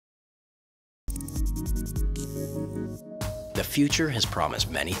The future has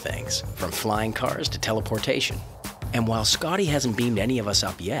promised many things, from flying cars to teleportation. And while Scotty hasn't beamed any of us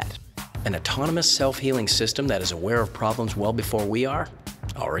up yet, an autonomous self-healing system that is aware of problems well before we are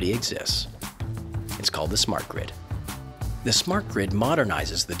already exists. It's called the smart grid. The smart grid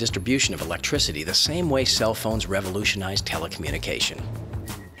modernizes the distribution of electricity the same way cell phones revolutionized telecommunication.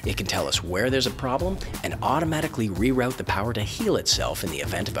 It can tell us where there's a problem and automatically reroute the power to heal itself in the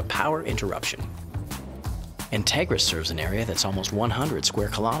event of a power interruption. Entegrus serves an area that's almost 100 square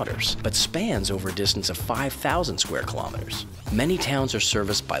kilometers, but spans over a distance of 5,000 square kilometers. Many towns are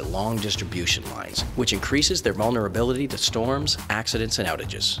serviced by long distribution lines, which increases their vulnerability to storms, accidents, and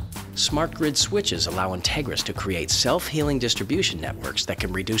outages. Smart grid switches allow Entegrus to create self-healing distribution networks that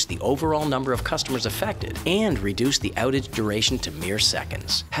can reduce the overall number of customers affected and reduce the outage duration to mere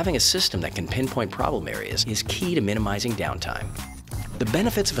seconds. Having a system that can pinpoint problem areas is key to minimizing downtime. The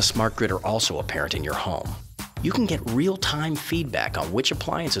benefits of a smart grid are also apparent in your home. You can get real-time feedback on which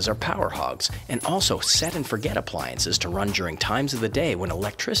appliances are power hogs and also set and forget appliances to run during times of the day when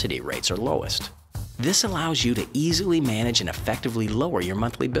electricity rates are lowest. This allows you to easily manage and effectively lower your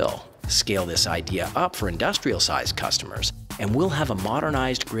monthly bill. Scale this idea up for industrial-sized customers, and we'll have a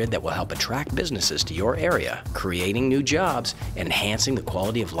modernized grid that will help attract businesses to your area, creating new jobs and enhancing the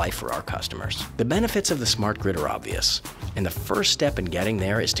quality of life for our customers. The benefits of the smart grid are obvious, and the first step in getting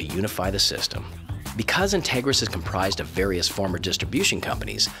there is to unify the system. Because Entegrus is comprised of various former distribution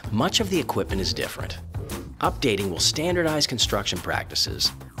companies, much of the equipment is different. Updating will standardize construction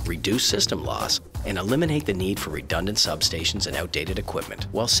practices, reduce system loss, and eliminate the need for redundant substations and outdated equipment,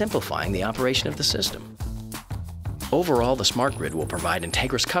 while simplifying the operation of the system. Overall, the smart grid will provide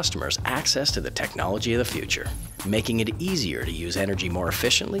Entegrus customers access to the technology of the future, making it easier to use energy more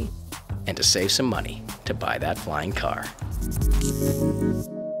efficiently and to save some money to buy that flying car.